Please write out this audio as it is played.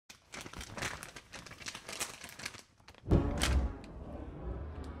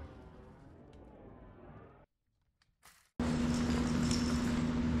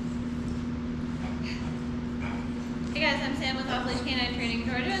K9 Training,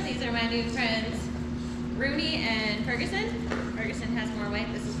 Georgia. These are my new friends, Rooney and Ferguson. Ferguson has more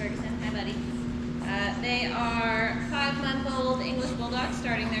weight. This is Ferguson. Hi, buddy. They are 5-month-old English Bulldogs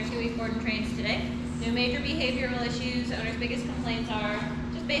starting their 2-week board and trains today. No major behavioral issues. Owners' biggest complaints are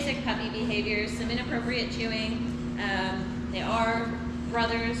just basic puppy behaviors, some inappropriate chewing. They are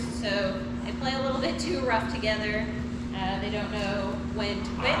brothers, so they play a little bit too rough together. They don't know when to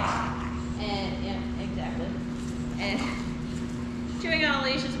quit. And yeah, exactly. And chewing on a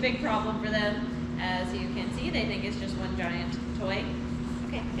leash is a big problem for them. As you can see, they think it's just one giant toy.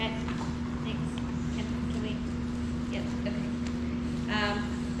 Okay, guys, thanks. Can we? Yep, okay.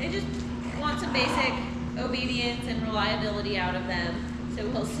 They just want some basic obedience and reliability out of them. So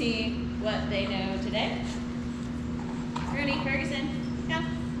we'll see what they know today. Rooney, Ferguson, come.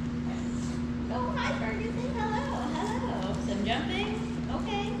 Oh, hi, Ferguson. Hello, hello. Some jumping.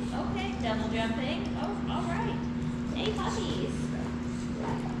 Okay, okay. Double jumping. Oh, all right. Hey, puppies.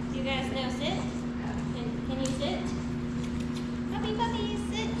 Do you guys know sit? Can you sit? Puppy, puppies,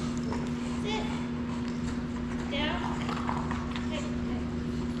 sit. Sit. Down. Okay, okay.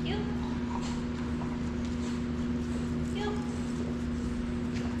 You. You.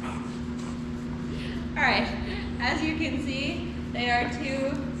 All right. As you can see, they are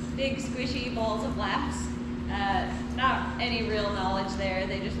two big squishy balls of laps. Not any real knowledge there.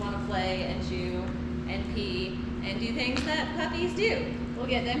 They just want to play and chew and pee and do things that puppies do. We'll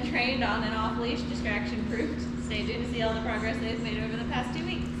get them trained on and off leash, distraction proofed. Stay tuned to see all the progress they've made over the past 2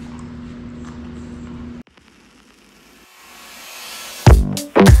 weeks.